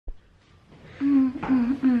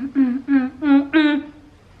This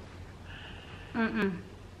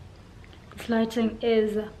lighting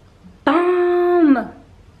is bomb.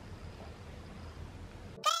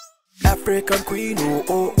 African queen, oh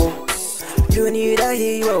oh oh. You need a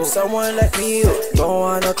hero, someone like me, oh. Don't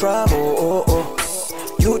wanna trouble, oh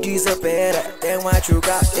oh. You deserve better than what you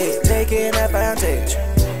got, eh. Taking advantage,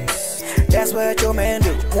 that's what your man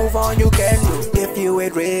do. Move on, you can do, if you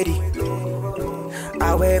ain't ready.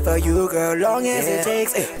 I'll wait for you, girl, long as it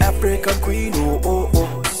takes, eh. African queen, oh oh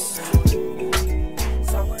oh.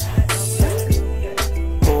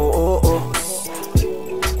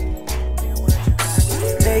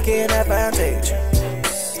 Taking advantage,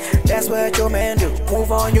 that's what your man do.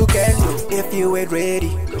 Move on, you can do, if you ain't ready.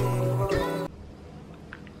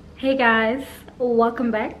 Hey guys, welcome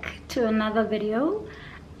back to another video,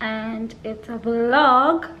 and it's a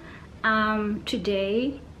vlog.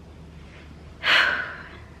 Today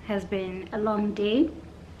has been a long day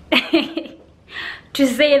to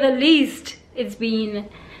say the least. It's been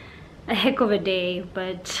a heck of a day,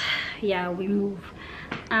 but yeah, we move.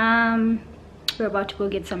 We're about to go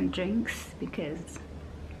get some drinks because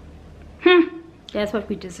that's what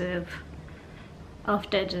we deserve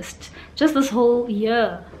after just this whole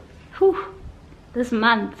year. Whew. This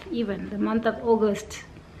month, even the month of August,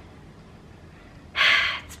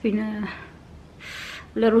 it's been a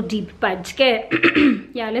little deep, but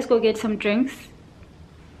yeah, let's go get some drinks.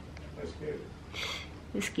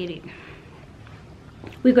 Let's get it.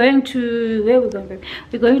 We're going to, where are we going?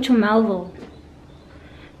 We're going to Melville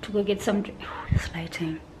to go get some drink. Oh, this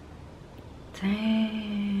lighting.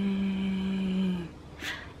 Dang.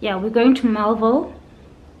 Yeah, we're going to Melville.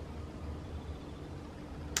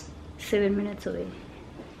 7 minutes away.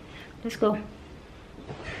 Let's go.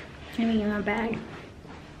 Let me get my bag.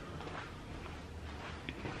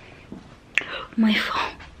 My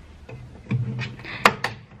phone.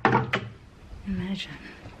 Imagine.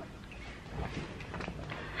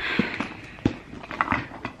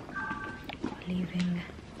 Leaving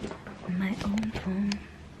my own phone.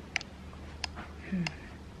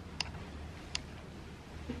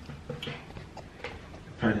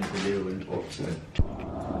 Apparently the video went off, so.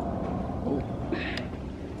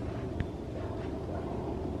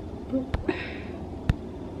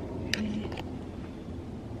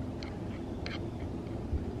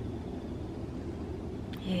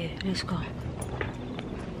 Yeah, let's go.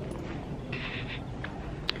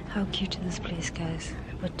 How cute is this place, guys?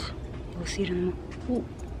 But you'll see it in the morning.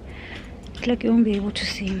 It's like you won't be able to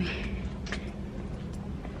see me.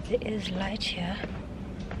 There is light here.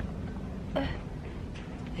 There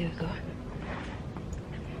we go.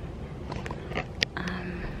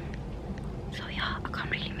 So yeah, I can't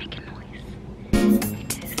really make a noise.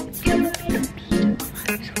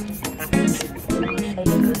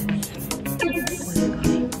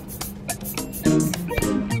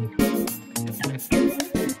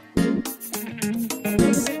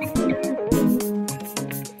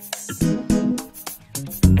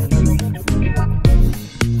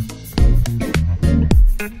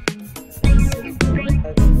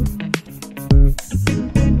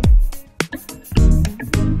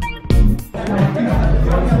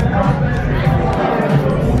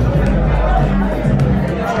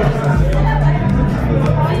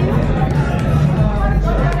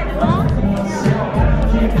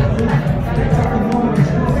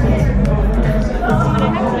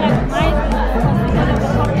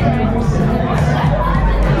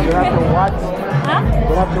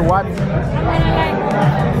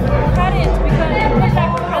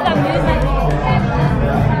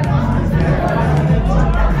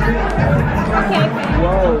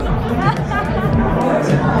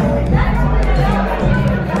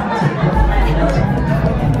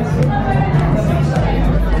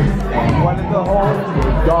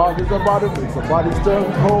 Somebody still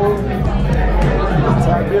cold.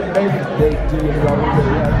 Tag it, baby. They do it all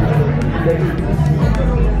day.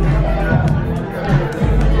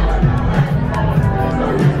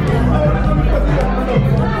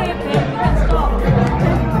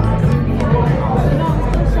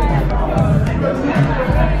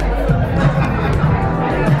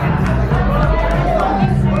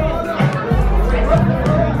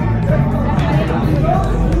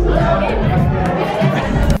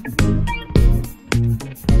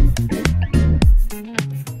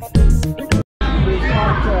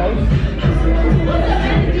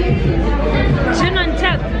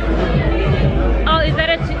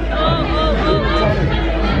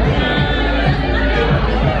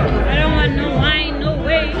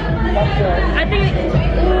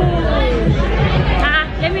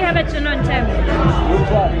 Let me have a tune on time. Which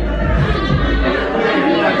one?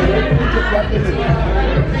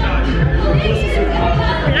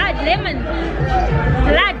 Blood lemon.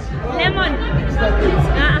 Blood lemon.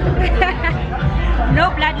 No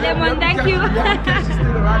blood lemon, thank you.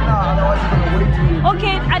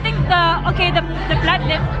 Okay, I think the blood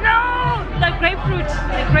lemon. No, the grapefruit.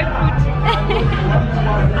 The grapefruit.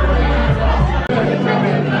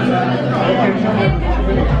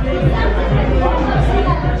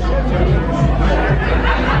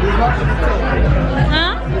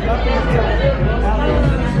 Huh?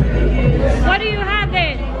 What do you have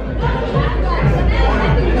there?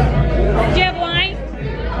 Do you have wine?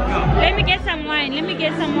 Let me get some wine. Let me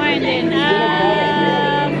get some wine then.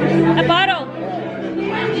 A bottle.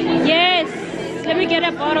 Yes. Let me get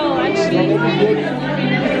a bottle actually.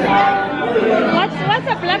 What's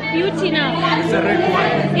a black beauty now? It's a red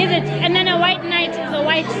wine. Is it? And then a white knight is a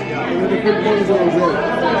white.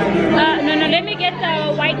 No, let me get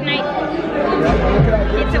the white knight.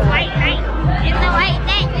 It's a white knight. It's a white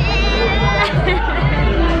knight.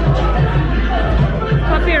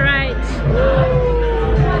 Copyright.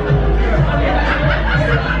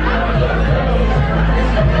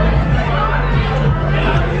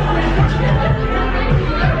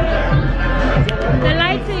 The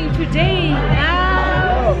lighting today.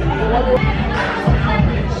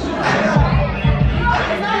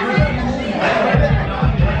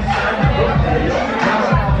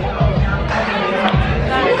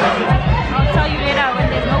 I'll tell you later when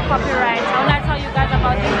there's no copyright. I'll not tell you guys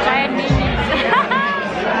about these giant memes.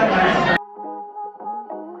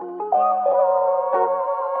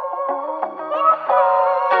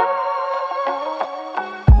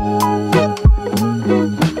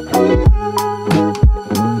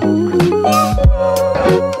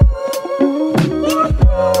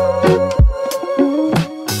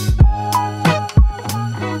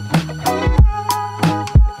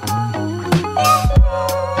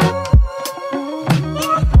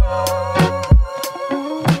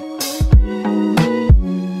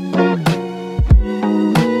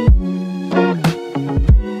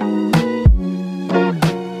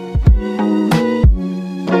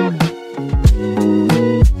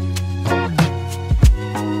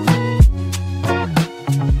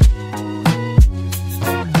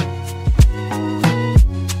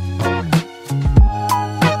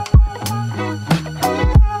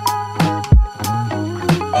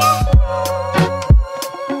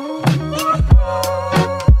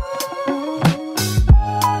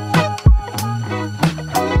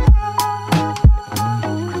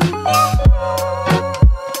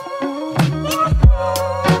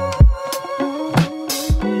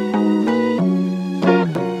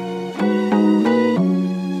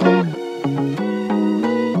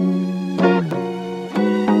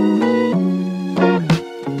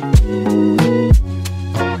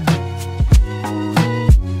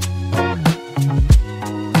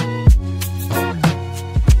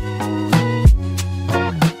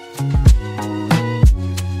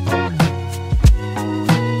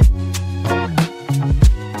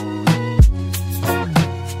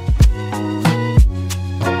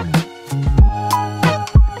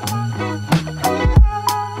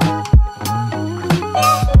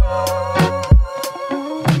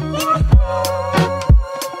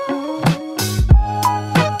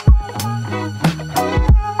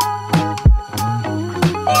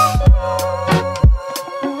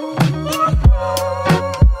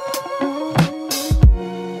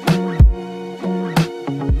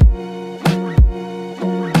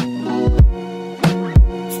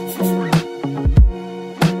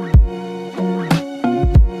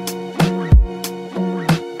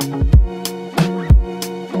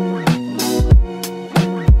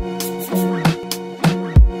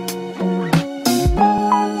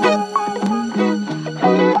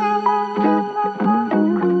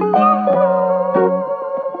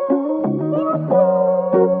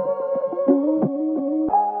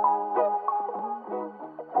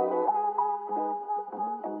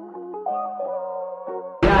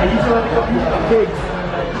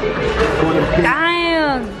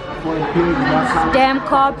 Damn! Damn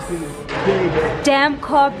cops! Damn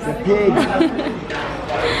cops!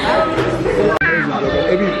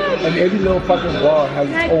 Every little fucking bar has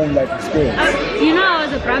its own like experience. You know, I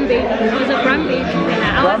was a Brum baby. I was a Brum baby. I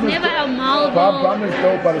was never a Melville. Brum is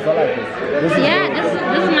dope, but it's not like this. This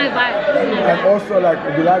is my vibe. And also, like,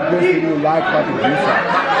 if you like this, you like fucking green side.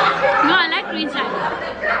 No, I like green side.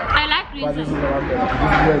 I like green side. But this is the one that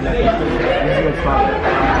this is what's fun.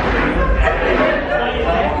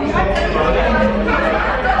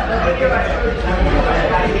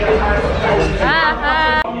 Ah,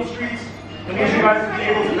 ah. guys at the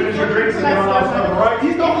table to finish your drinks and get on outside, alright?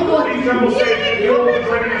 Please travel safe. You will be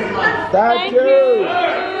drinking this night. Thank you.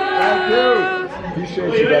 Thank you.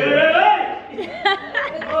 Appreciate you, brother.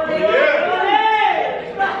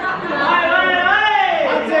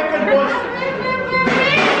 I'll take it, boss.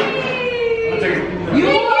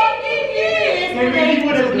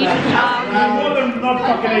 I'm more than not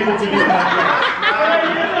fucking able to do that.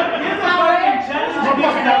 Here's a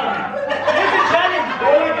challenge.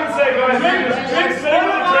 All I can say, guys,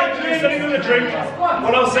 is sitting with a drink.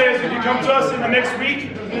 What I'll say is, if you come to us in the next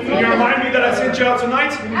week, and you remind me that I sent you out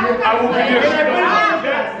tonight, I will give you a shit on it.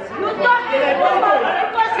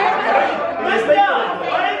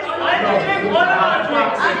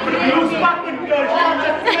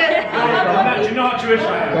 You're not Jewish,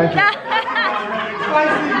 man. Thank you.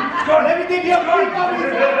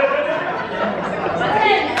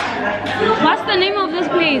 What's the name of this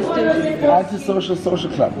place, dude? Anti-social social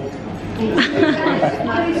club.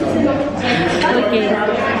 Okay.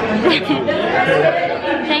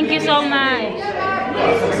 Thank you so much.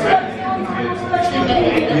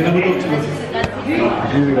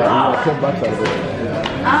 Really, I got 10 bucks out of it.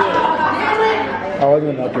 I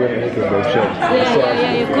wasn't not doing anything, but shit.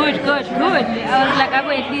 Yeah, good. I was like, I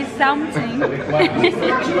will at least something.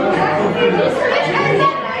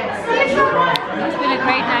 It's been a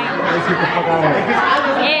great night.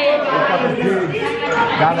 Yeah.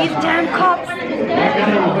 These damn cops.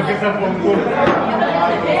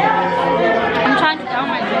 I'm trying to down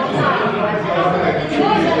my dress.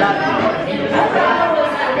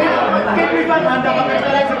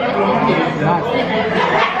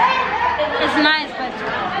 It's nice, but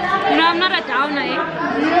you know, I'm not a downer, eh?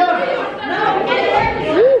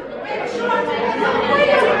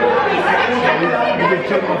 You've been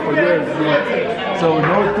checking for years, so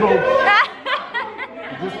no throw.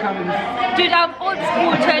 Just come in. Dude, I'm old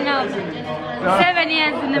school turnout. 7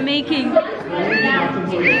 years in the making.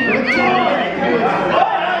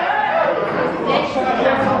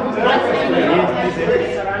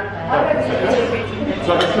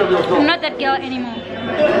 I'm not that girl anymore.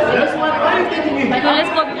 So let's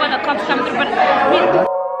go before the cops come through. But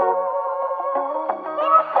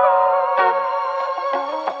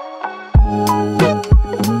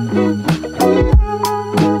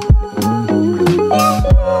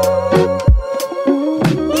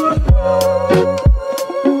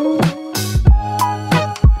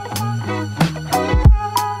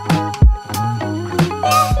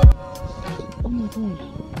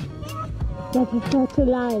that's a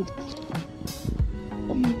satellite.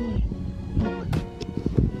 Oh my god.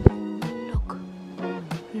 Look.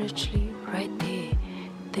 Literally right there.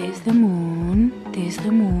 There's the moon. There's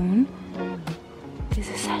the moon. There's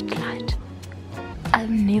a satellite. I've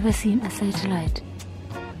never seen a satellite.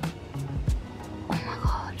 Oh my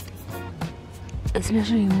god. It's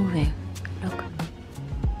literally moving. Look.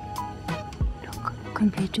 Look.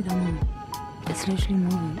 Compared to the moon. It's literally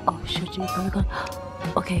moving. Oh shit, you probably got.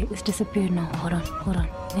 Okay, it's disappeared now. Hold on. We're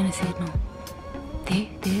gonna see it now. There.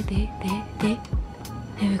 There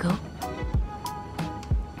we go.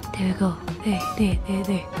 There.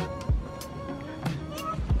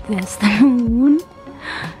 There's the moon.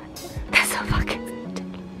 That's so fucking.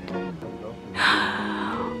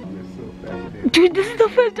 Dude, this is the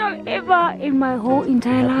first time ever in my whole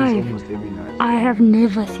entire life. I have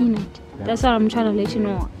never seen it. That's what I'm trying to let you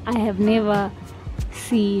know. I have never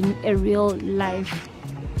seen a real life.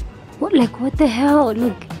 What the hell?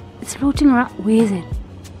 Like, it's floating around. Where is it?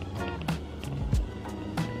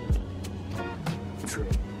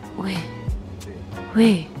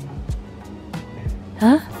 Where?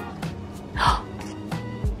 Huh?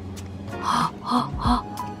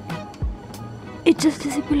 It just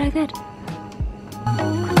disappeared like that.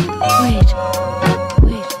 Wait.